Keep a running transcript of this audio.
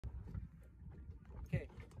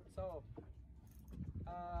So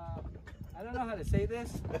I don't know how to say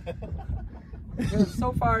this.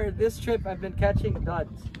 So far this trip I've been catching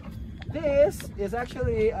duds. This is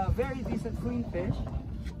actually a very decent queenfish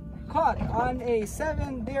caught on a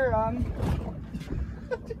 7 dirham.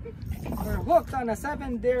 We're hooked on a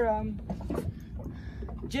 7 dirham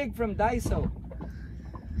jig from Daiso.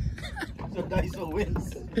 So Daiso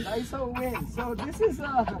wins. Daiso wins. So this is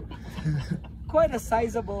quite a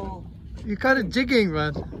sizable. You caught it jigging,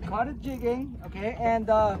 man. Caught it jigging, okay. And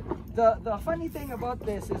the funny thing about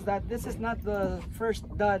this is that this is not the first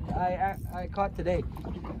dud I caught today.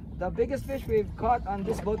 The biggest fish we've caught on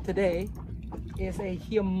this boat today is a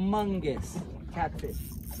humongous catfish.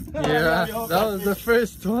 Yeah, that was the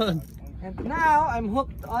first one. And now I'm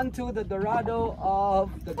hooked onto the Dorado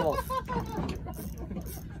of the Gulf.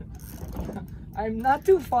 I'm not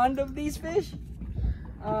too fond of these fish.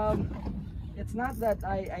 It's not that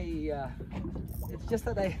it's just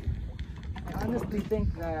that I honestly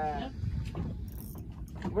think that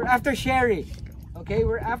we're after sherry. Okay,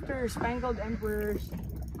 we're after spangled emperors.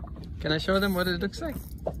 Can I show them what it looks like?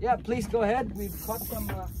 Yeah, please go ahead. We've caught some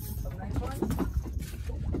nice ones.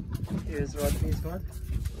 Here's what these one.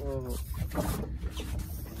 Whoa.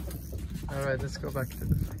 Alright, let's go back to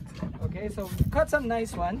the fight. Okay, so we've caught some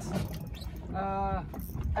nice ones.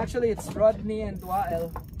 Actually, it's Rodney and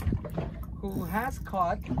Wael who has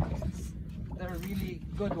caught the really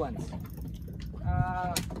good ones.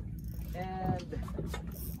 And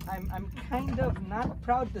I'm kind of not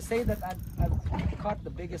proud to say that I've caught the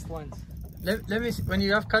biggest ones. Let me see. When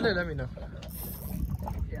you have color, let me know.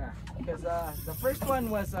 Yeah, because the first one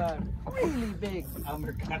was a really big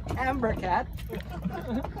amber cat,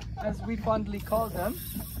 as we fondly call them.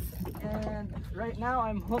 And right now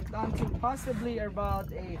I'm hooked onto possibly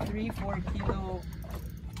about a 3-4 kilo,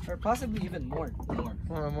 or possibly even more.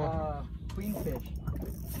 Queenfish.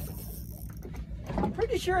 I'm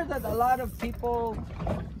pretty sure that a lot of people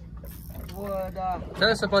would tell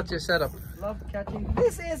us about your setup. Love catching.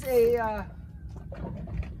 This is a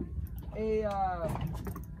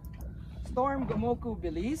Storm Gomoku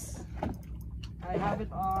Belize. I have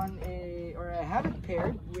it on I have it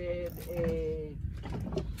paired with a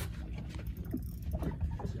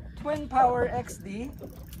Twin Power XD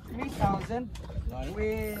 3000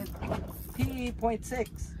 with PE 0.6.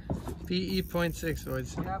 PE 0.6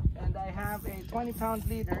 words. Yep, and I have a 20-pound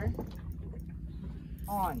leader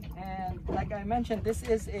on, and like I mentioned, this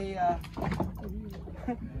is a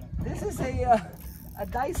this is a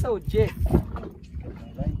Daiso jig.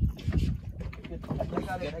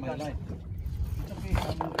 I got it.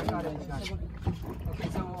 Okay,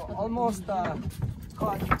 so almost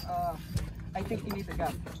caught. I think you need a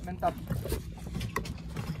gap. Mentap.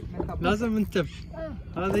 لازم منتف.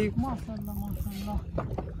 هذه ما شاء الله ما شاء الله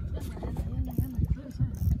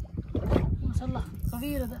ما شاء الله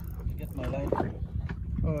كبيرة ده. Get my line.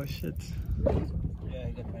 Oh shit. Yeah,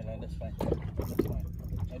 I get my line. That's fine. That's fine.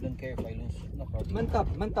 I don't care if I lose. No problem.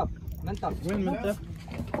 Mentap. وين منتف؟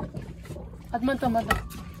 هات منتم هذا.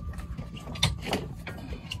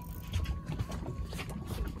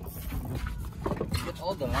 Get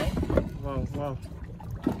all the line. Wow.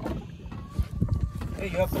 Hey,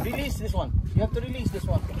 you have to release this one. You have to release this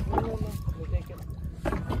one. No. We'll take it.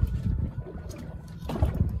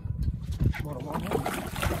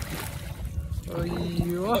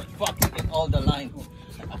 Oh, Fucking get all the line.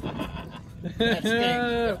 That's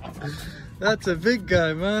big. That's a big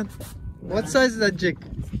guy, man. What size is that jig?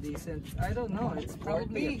 It's decent. I don't know. It's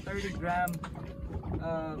probably a 30 gram.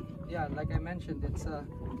 Yeah, like I mentioned, it is a.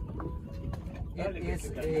 You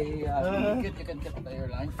can get your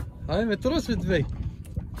line. هاي متروس بدبي.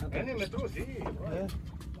 يعني متروس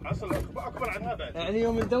حصل اكبر عن هذا. يعني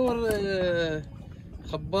يوم ندور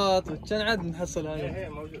خباط وكان عاد نحصل هاي. ايه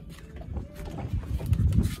موجود.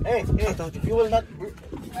 Hey, you will not.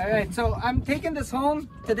 Alright, so I'm taking this home.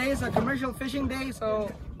 Today is a commercial fishing day, so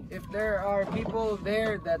if there are people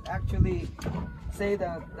there that actually say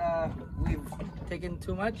that we've taken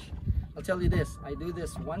too much, I'll tell you this. I do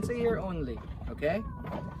this once a year only, okay?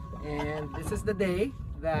 And this is the day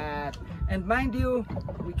that, and mind you,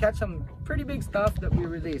 we catch some pretty big stuff that we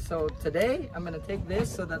release. So today I'm gonna take this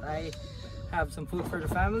so that I have some food for the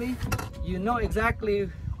family. You know exactly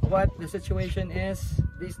what the situation is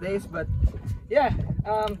these days, but yeah,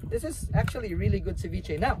 this is actually really good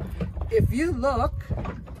ceviche. Now if you look,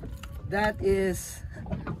 that is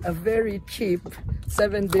a very cheap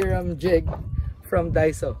 7 dirham jig from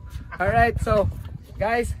Daiso. All right, so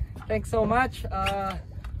guys, thanks so much.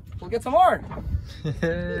 We'll get some more.